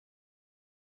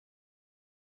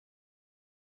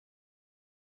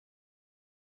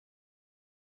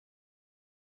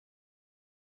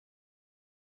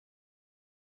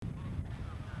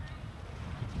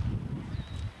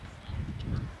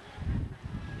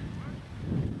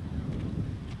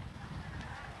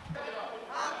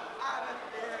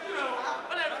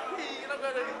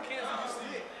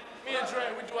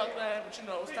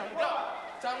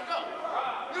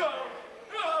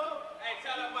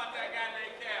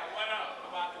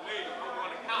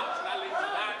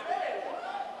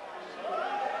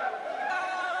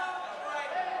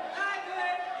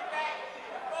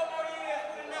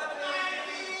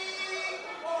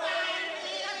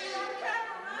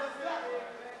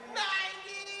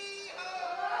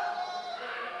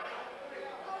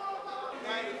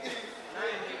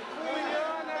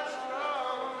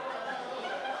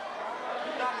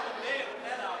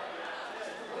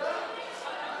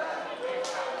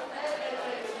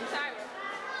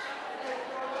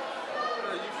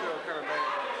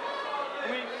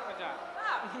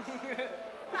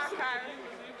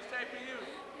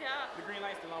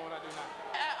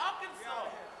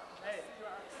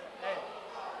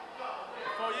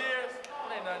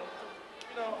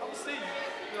See you.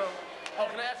 You know. Oh,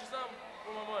 can I ask you something?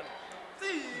 Where my money?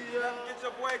 See ya. Get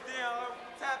your boy down.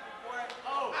 Tap it, boy.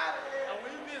 Oh. And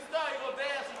when you be a star, you gonna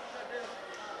dance.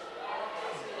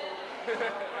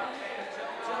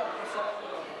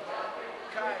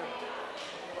 Kyle.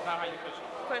 Not how you push it.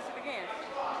 Push it again.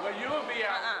 Well, you'll be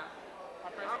out. I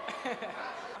press it.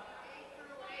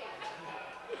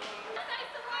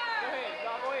 Go ahead,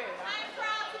 y'all go ahead. I'm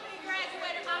proud to be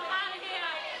graduated. I'm out of here.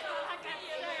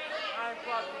 I'm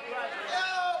proud to be graduated.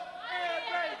 Yo, man,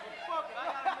 crazy. Fuck it. I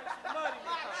gotta make some money,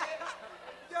 man.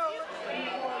 Yo. There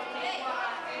you go.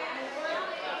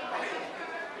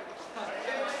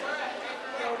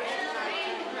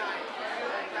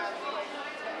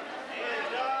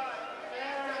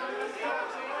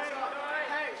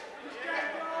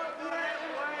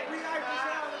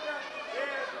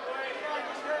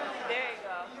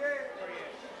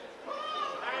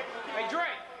 Hey,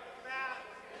 Dre.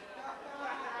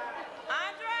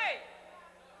 Andre!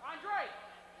 Andre.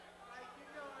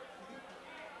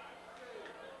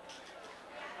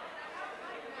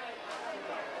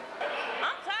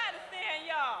 I'm tired of seeing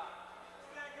y'all.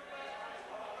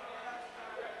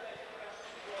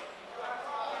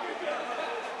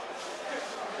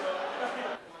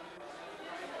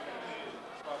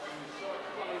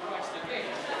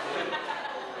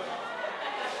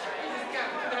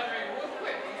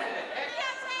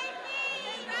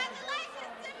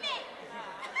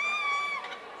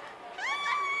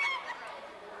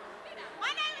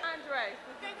 Andre.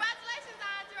 Congratulations,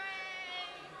 Andre.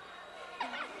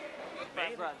 My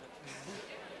brother.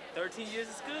 13 years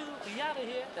of school, we out of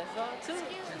here. That's all too.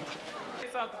 Say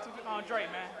something to Andre,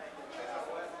 man.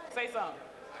 Say something.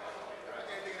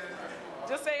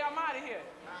 Just say I'm out of here.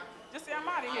 Just say I'm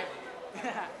out of here.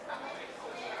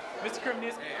 Mr.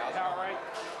 Criminist, all right?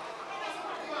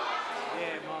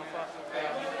 Yeah, motherfucker.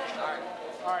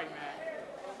 All right, man.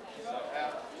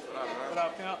 What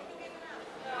up, pimp?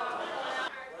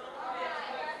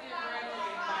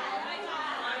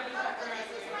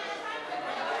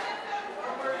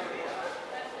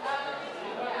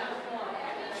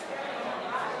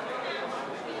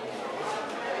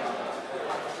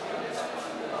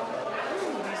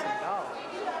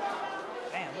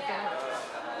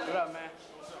 What up, man?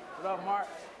 What up, Mark?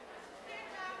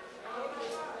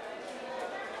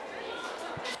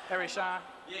 Hey, Rashawn.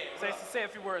 Yeah. Say a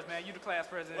few words, man. You the class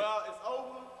president. Well, it's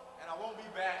over, and I won't be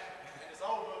back. And it's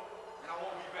over, and I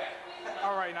won't be back.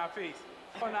 All right, now, peace.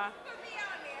 Come on, now. Put me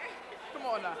on there. Come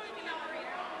on, now. Put me on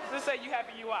there. Just say you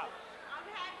happy you out. I'm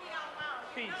happy I'm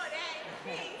out. Peace. You know that.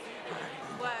 Peace.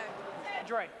 What?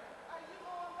 Dre.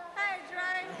 Hey,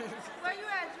 Dre. Where you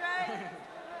at, Dre?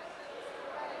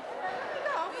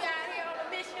 We out here on a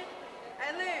mission.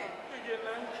 Hey, Lynn.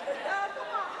 Oh, come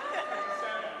on.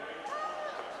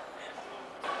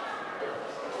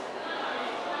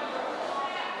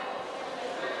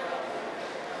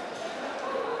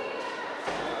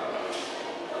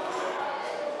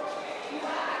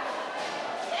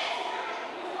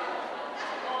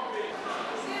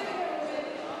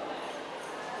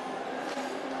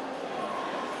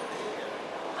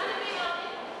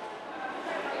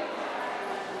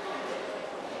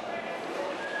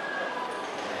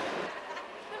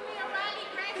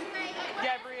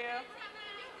 Gabrielle.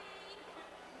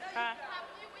 Huh?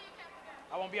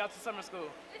 I won't be out to summer school.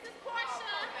 This is Portia.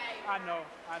 I know.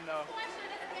 Portia,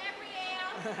 this is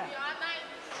Gabrielle. Y'all nice.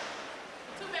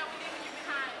 Too bad we leaving you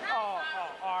behind. Oh,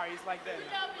 all right, it's like that. We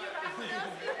love you right now.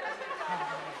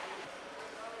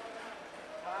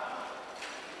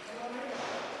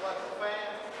 What, the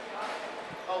fan?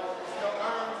 Oh, there's no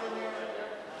arms in there?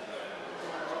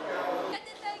 Get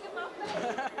this thing in my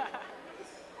face.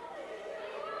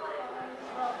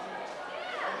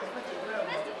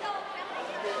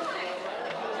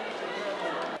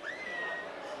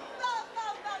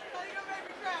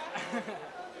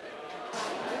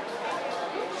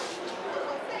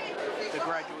 The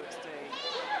graduate stage.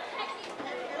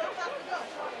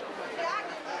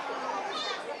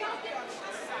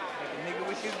 Like a nigga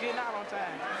wish he was getting out on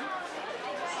time.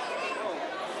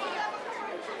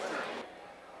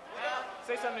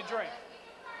 Say something to Dre.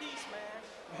 Peace, man.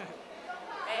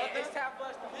 Hey, it's time for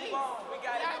us to move on. We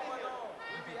got it going on.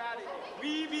 We be out of here.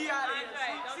 We be out of here.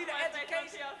 See the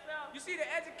education? You see the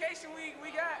education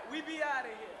we got? We be out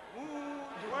of here.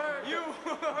 Word. You.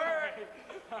 Word.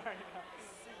 All right.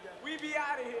 We be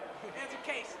out of here.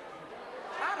 Education.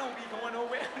 I don't be going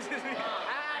nowhere.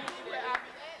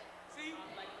 See?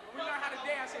 We learn how to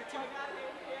dance here too.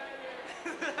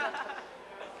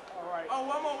 All right. Oh,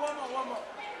 one more.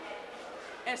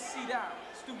 SC down,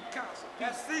 student council.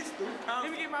 SC student council.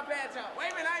 Let me get my badge out.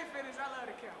 Wait a minute, I ain't finished. I love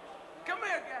the count. Come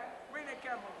here, guy. Bring that count.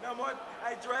 camera. No more.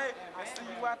 Hey, Dre, I see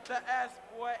you at the S,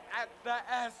 boy. At the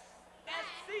S.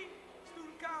 SC,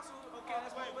 Student Council. Okay,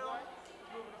 let's move it on.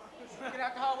 Get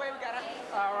out the hallway. We got it.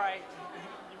 All right.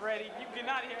 You ready? You getting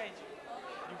out of here, ain't you?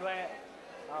 You glad?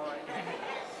 All right.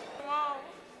 Come on.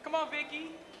 Come on,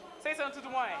 Vicky. Say something to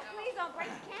the one. Please don't break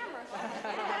the camera.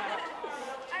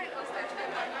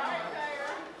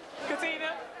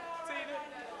 Katina. Tina.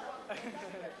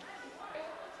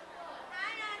 Hi,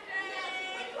 Andre.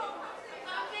 I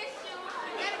miss you.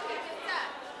 You gotta keep it up.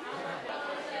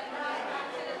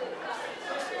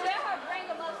 Let her bring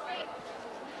them upstairs.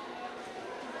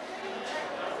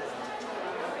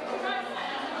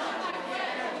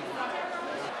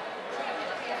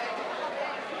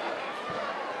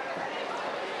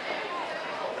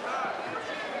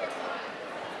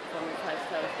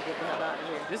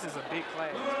 This is a big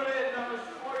class. Blue and red numbers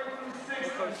 40 through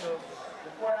 60.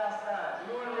 Report outside.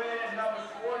 Blue and red numbers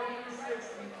 40 through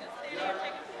 60.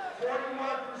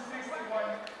 41 through 61.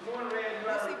 Blue and red, you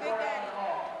have a report out the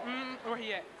hall. Where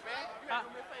he at? Huh?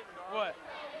 What?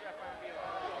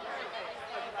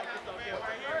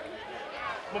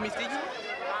 Want me to see you?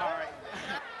 All right.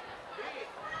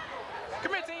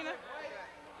 Come here, Tina.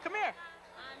 Come here.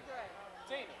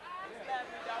 Tina.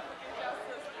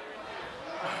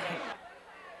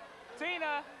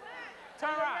 Tina,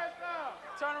 turn around.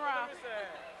 Turn around.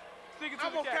 Stick it to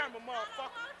I'm the on camera. camera,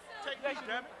 motherfucker. Take me,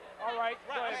 damn it. All right.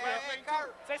 Go ahead, Hey,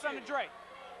 Bill. Say something to Dre.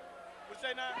 What you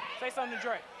say now? Say something to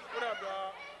Dre. What up,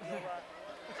 dog? You all right?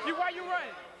 Why you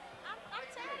running? I'm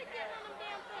tired of getting on them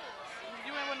damn things.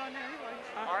 You ain't with no name.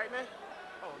 All right, man.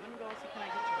 Oh, let me go see. Can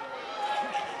I get you?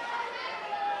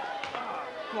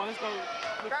 Come on, let's go.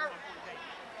 Look for my boy, Dave.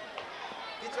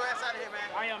 Get your ass out of here, man.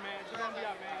 I am, man. You're gonna be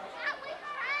out, man.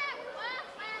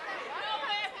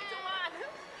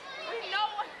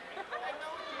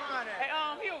 Hey,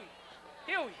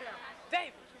 Huey,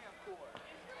 David.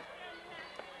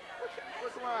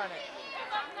 What's the line at?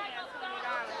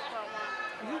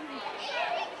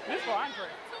 This for Andre.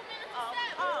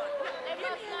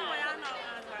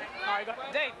 All right, go.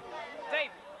 Dave.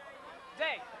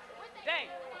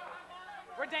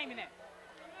 Where Damon at?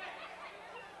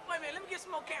 Wait a minute, let me get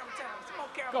some more camera time. Some more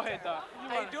camera Go ahead, time.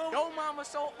 dog. Hey, your mama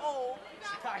so old.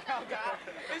 Hi, I'm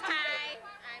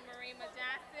Marima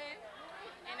Johnson,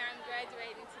 and I'm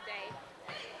graduating today.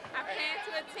 I plan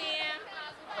to attend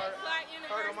Clark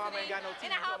University,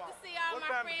 and I hope to see all my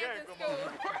friends in school.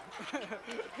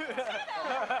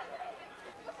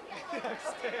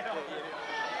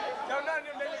 No, none of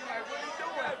them, they look like, what are you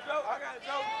doing? I got a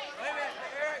joke. Wait a minute,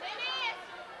 Eric.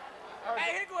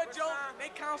 Hey, here go a joke. They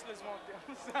counselors want them.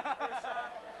 I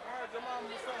heard your mama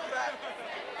was so fat.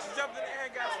 She jumped in the air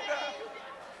and got stuck.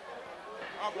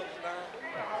 I'll go down.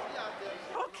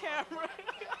 No camera.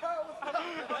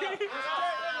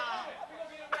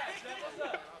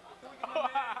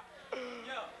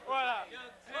 What up?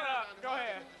 Go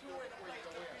ahead.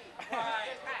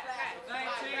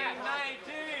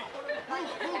 1990.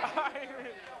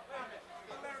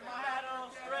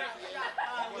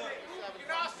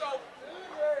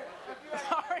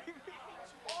 Sorry.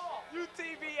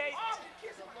 UTV8. I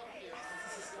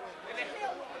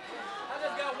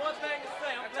just got one thing to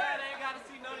say. I'm glad I ain't got to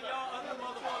see none of y'all other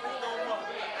motherfuckers no more.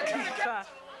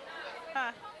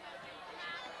 Huh?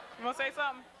 You want to say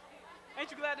something? Ain't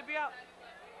you glad to be out?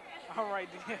 All right,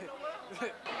 then.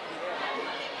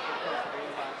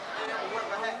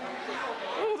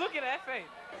 Ooh, look at that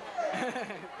face.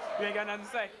 You ain't got nothing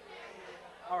to say?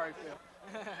 All right, Phil.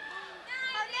 Her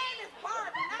name is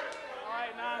Barbie. All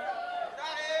right, now.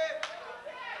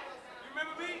 You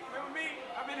remember me? Remember me?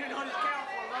 I've been on this camera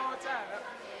for a long time.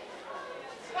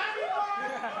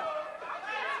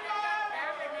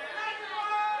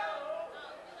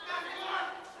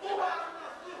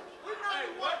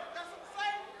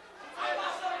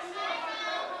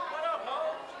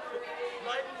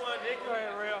 Go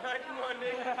ahead, real.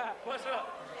 What's up?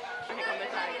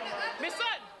 Miss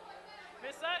Sutton.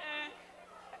 Miss Sutton.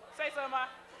 Say something, Ma.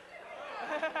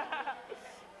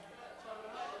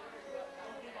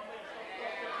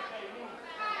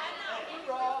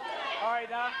 All right,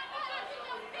 now.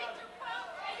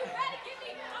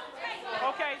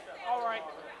 Okay. All right.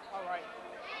 All right.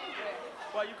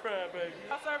 Why you crying, baby?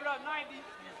 I served up 90.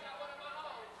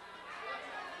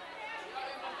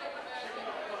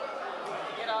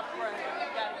 Get off the brand. You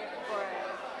gotta get the brand.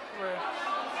 Real. Oh,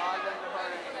 I got the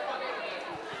brand.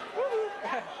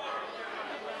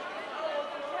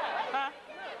 Huh?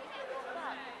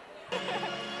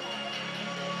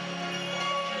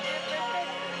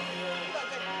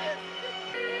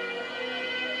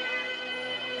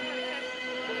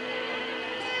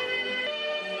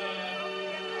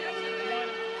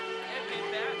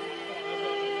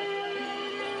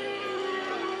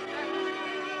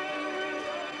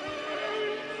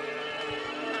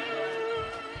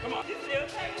 Come on. You still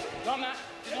taking? No, I'm not.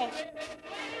 Just one.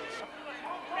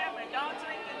 Remember, don't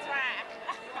drink and drive.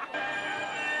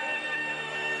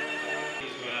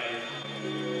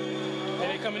 Hey,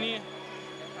 they coming in?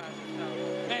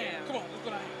 Man, come on, let's go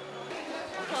down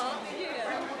here.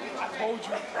 Yeah. I told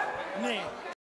you. Man.